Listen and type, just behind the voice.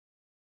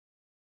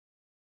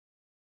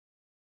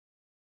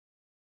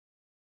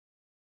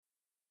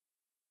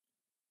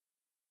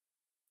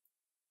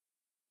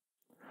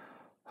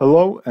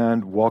Hello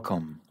and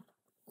welcome.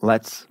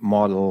 Let's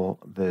model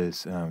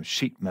this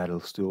sheet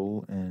metal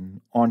stool in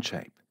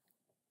Onshape.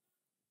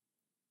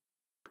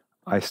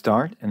 I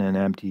start in an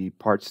empty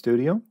part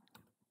studio,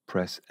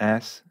 press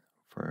S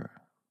for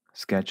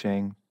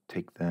sketching,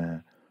 take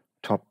the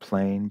top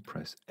plane,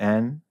 press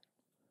N,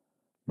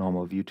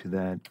 normal view to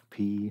that,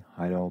 P,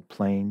 hide all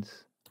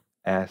planes,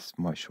 S,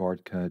 my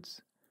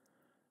shortcuts,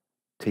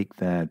 take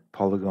that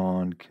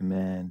polygon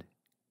command,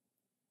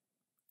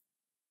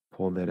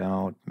 pull that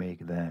out,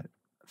 make that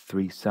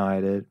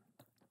three-sided,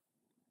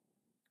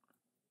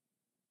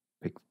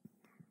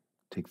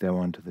 take that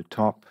one to the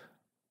top,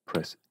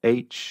 press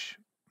H,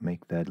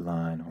 make that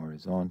line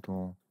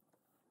horizontal,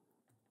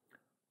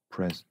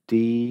 press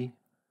D,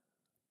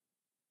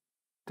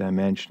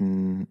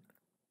 dimension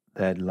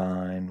that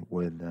line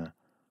with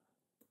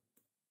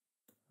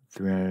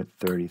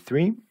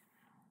 333,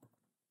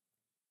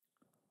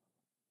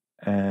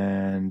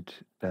 and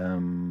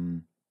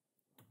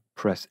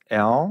press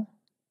L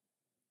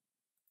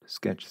to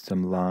sketch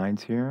some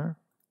lines here.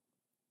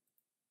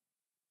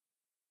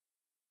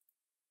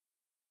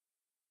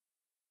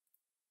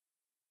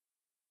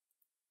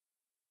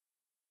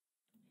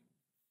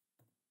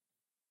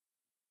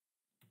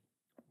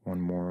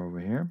 One more over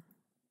here.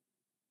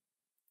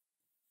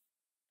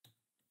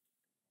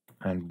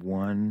 And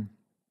one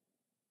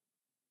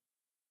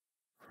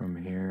from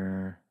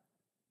here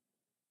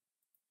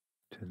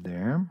to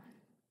there.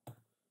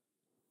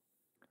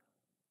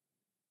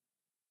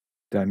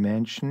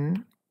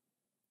 Dimension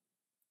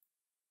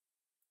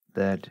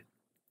that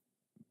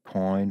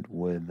point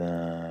with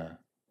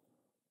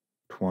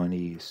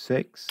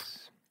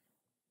 26.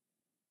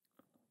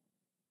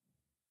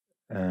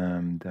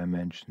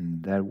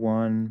 Dimension that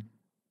one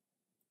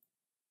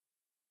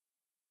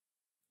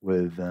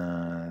with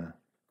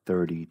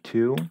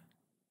 32.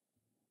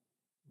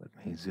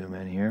 Let me zoom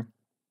in here.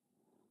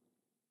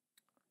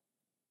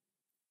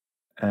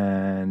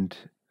 And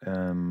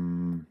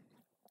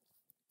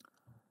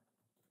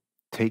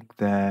take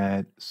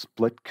that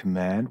split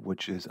command,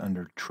 which is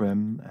under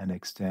trim and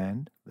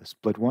extend, the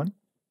split one.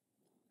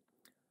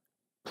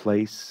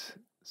 Place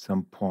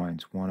some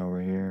points, one over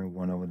here,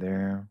 one over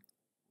there,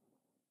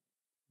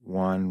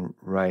 one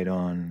right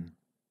on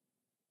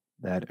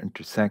that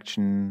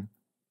intersection,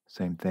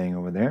 same thing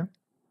over there.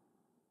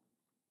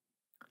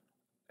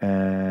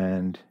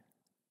 And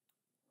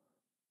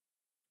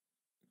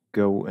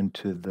go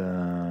into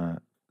the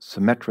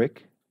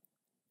symmetric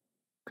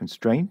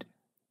constraint,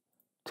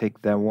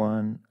 take that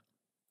one,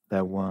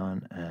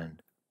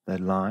 and that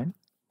line,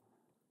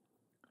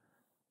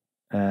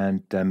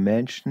 and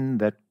dimension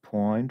that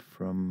point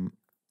from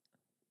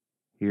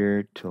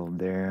here till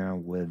there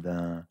with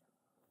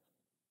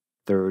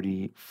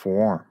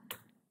 34.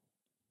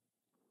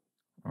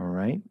 All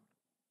right.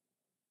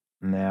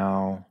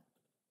 Now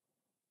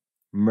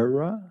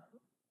mirror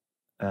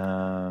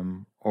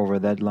over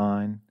that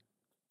line,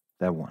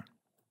 that one,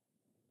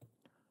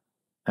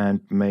 and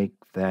make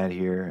that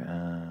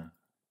here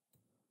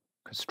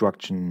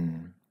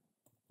construction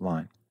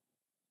line.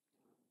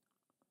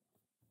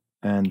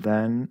 And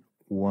then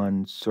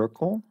one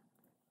circle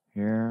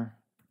here,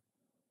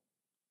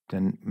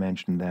 then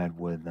mention that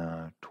with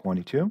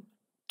 22.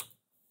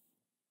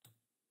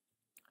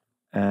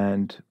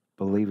 And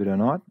believe it or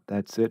not,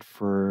 that's it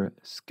for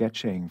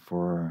sketching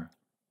for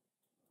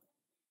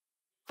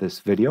this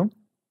video.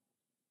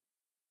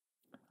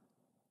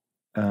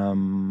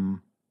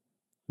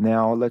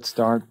 Now let's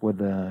start with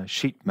the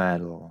sheet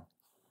metal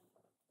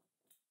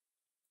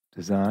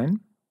design.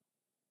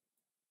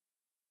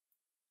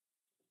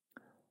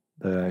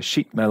 The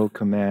sheet metal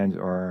commands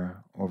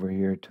are over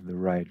here to the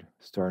right,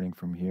 starting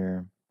from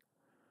here.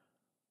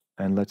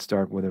 And let's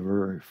start with the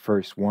very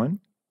first one,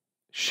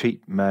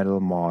 sheet metal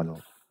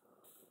model.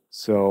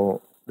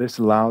 So this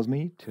allows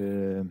me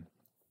to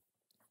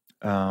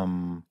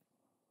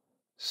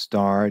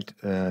start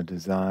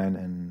design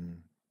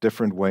in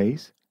different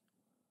ways.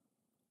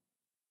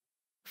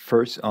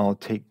 First, I'll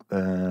take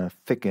the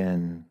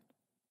thicken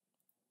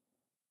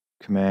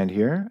command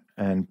here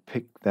and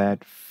pick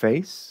that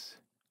face,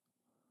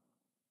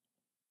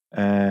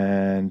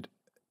 and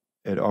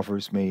it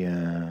offers me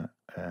a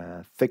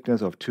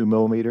thickness of 2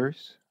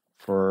 millimeters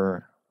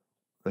for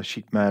the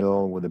sheet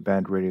metal with a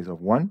band radius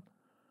of 1.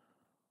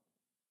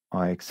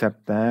 I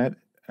accept that,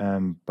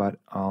 but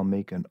I'll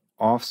make an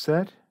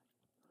offset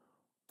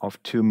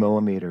of 2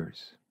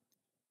 millimeters.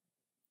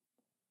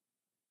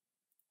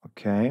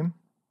 Okay,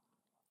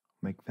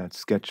 make that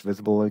sketch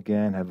visible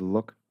again, have a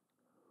look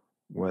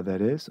where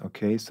that is.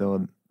 Okay,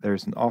 so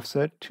there's an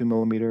offset 2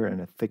 millimeter and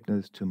a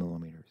thickness 2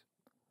 millimeters.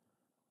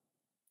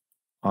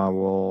 I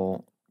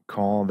will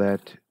call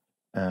that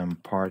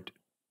part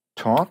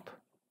top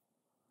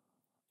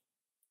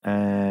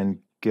and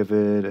give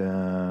it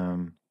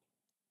an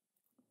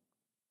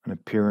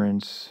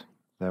appearance,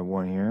 that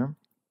one here.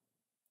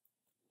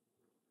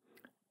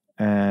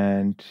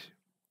 And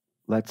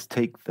let's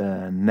take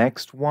the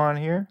next one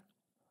here,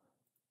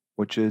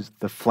 which is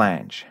the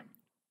flange.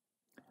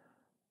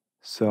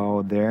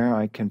 So there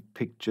I can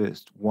pick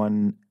just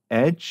one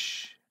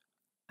edge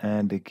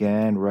and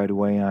again, right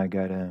away I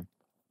got an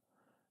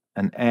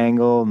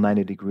angle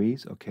 90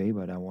 degrees. Okay,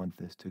 but I want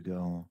this to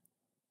go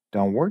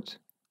downwards.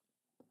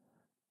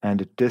 And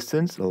the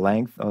distance, the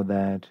length of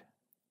that,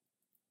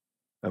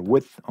 the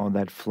width of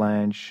that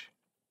flange,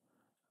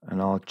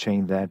 and I'll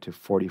change that to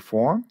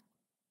 44.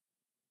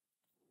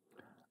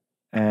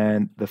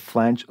 And the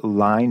flange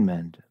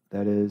alignment,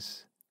 that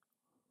is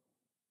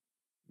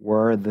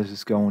where this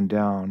is going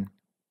down.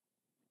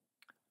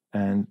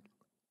 And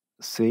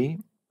see,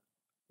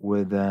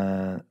 with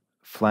the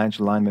flange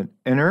alignment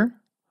inner,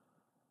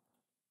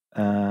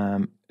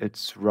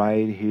 it's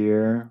right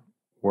here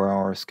where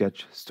our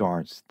sketch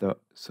starts.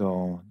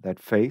 So that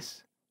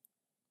face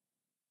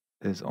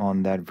is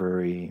on that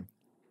very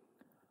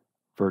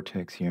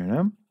vertex here.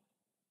 Now,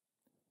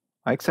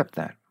 I accept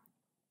that.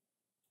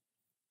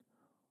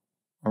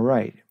 All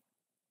right.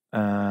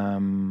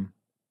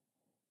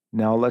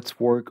 Now let's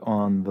work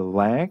on the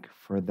leg.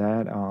 For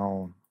that,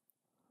 I'll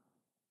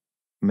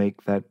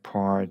make that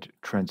part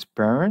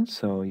transparent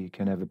so you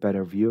can have a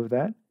better view of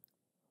that.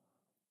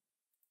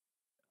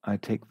 I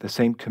take the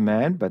same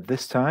command, but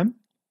this time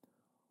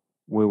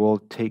we will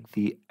take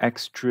the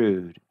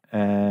extrude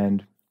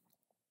and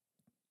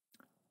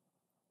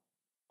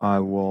I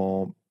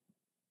will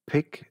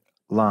pick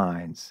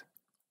lines.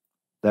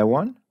 That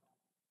one,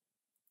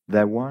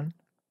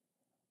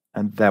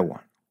 and that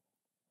one.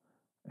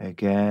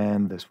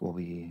 Again, this will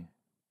be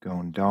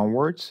going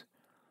downwards.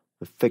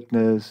 The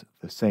thickness,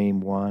 the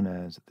same one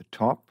as the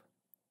top,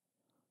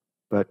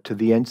 but to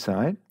the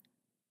inside.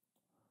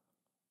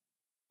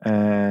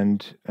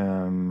 And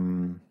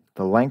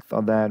the length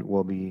of that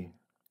will be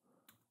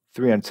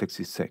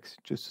 366,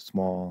 just a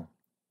small,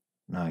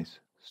 nice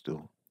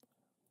stool.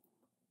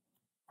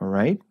 All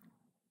right.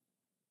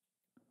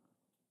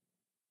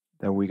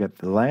 Then we got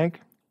the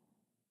leg.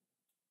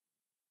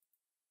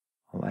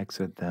 I'll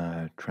exit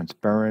the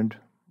transparent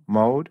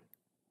mode.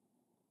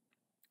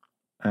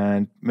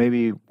 And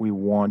maybe we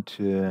want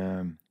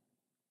to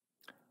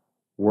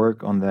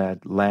work on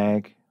that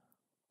leg,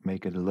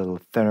 make it a little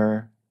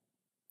thinner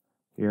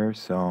here.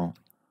 So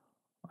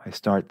I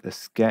start the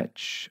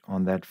sketch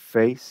on that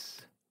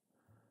face,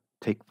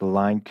 take the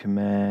line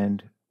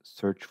command,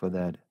 search for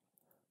that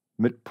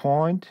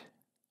midpoint,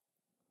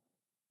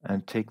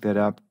 and take that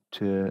up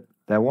to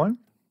that one.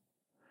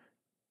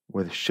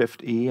 With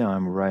Shift E,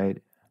 I'm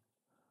right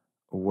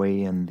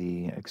away in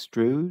the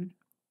extrude.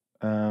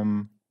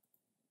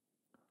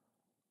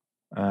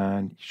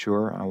 And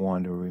sure, I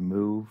want to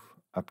remove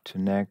up to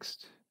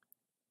next.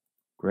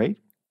 Great.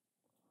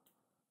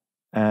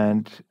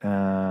 And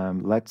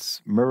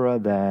let's mirror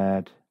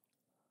that.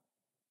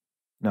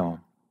 No.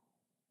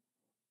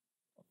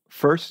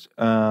 First,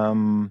 I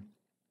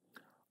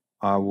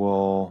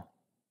will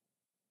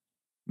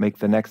make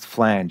the next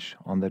flange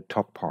on the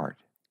top part.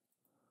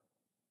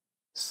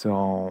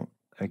 So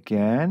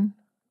again,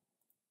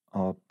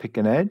 I'll pick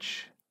an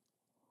edge,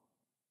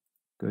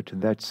 go to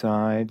that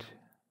side,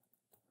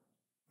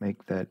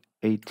 make that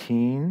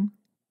 18,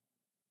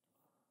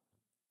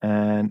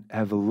 and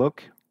have a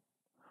look.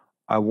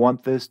 I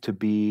want this to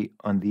be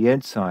on the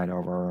inside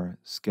of our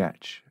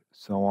sketch.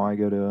 So I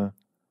go to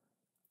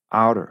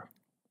outer.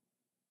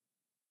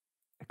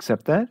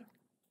 Accept that.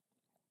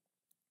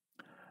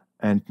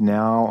 And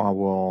now I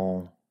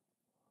will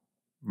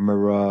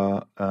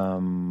mirror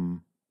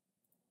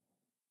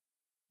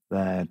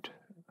that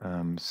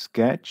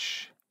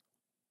sketch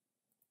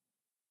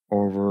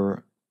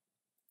over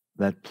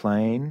that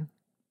plane.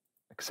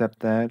 Accept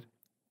that.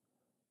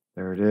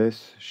 There it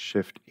is.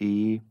 Shift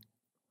E.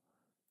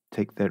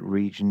 Take that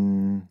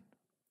region.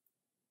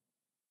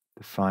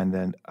 Define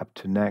that up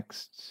to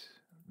next.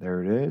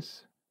 There it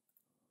is.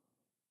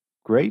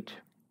 Great.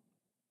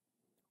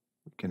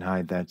 We can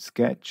hide that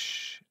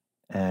sketch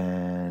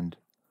and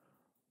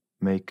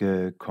make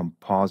a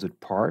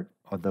composite part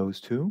of those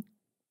two.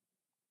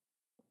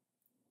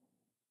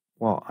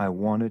 Well, I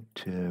wanted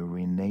to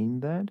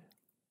rename that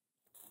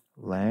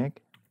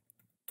leg.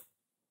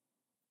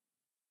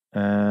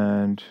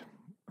 And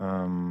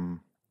I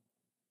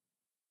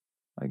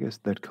guess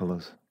that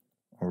color's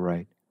all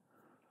right.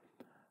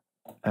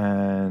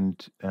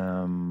 And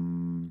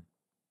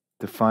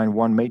define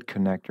one mate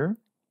connector.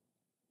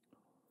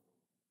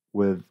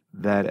 With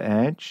that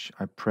edge,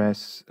 I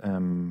press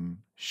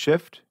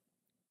Shift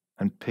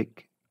and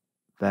pick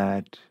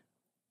that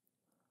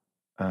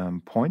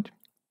point.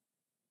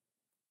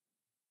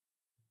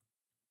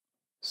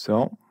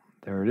 So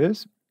there it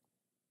is.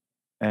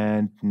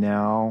 And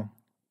now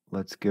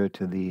let's go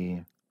to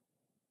the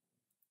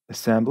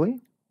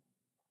assembly.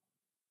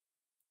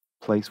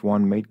 Place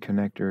one mate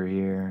connector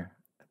here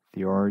at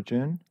the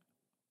origin.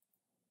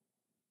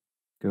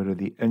 Go to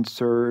the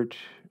insert.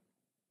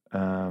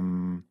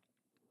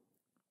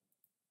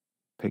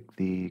 Pick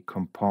the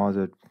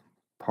composite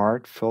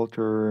part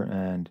filter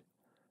and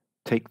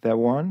take that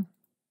one.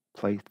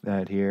 Place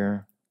that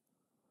here.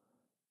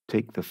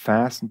 Take the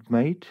fastened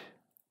mate.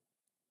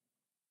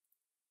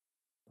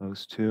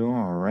 Those two,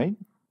 all right.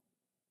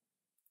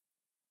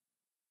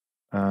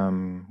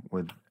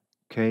 With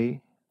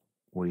K,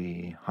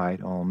 we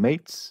hide all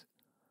mates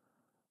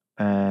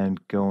and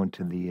go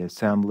into the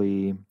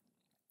assembly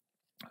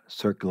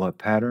circular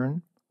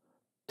pattern.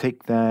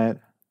 Take that,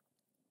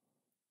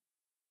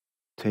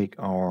 take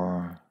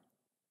our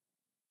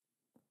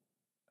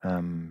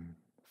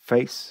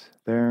face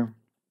there,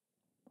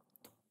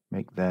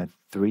 make that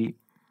 3,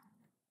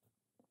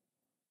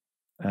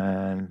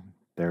 and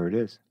there it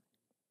is.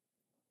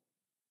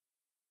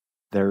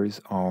 There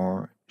is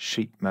our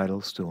sheet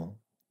metal stool.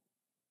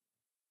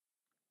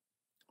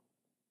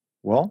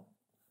 Well,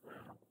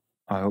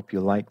 I hope you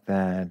liked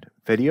that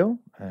video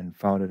and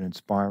found it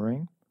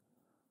inspiring.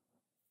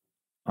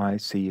 I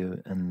see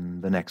you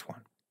in the next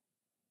one.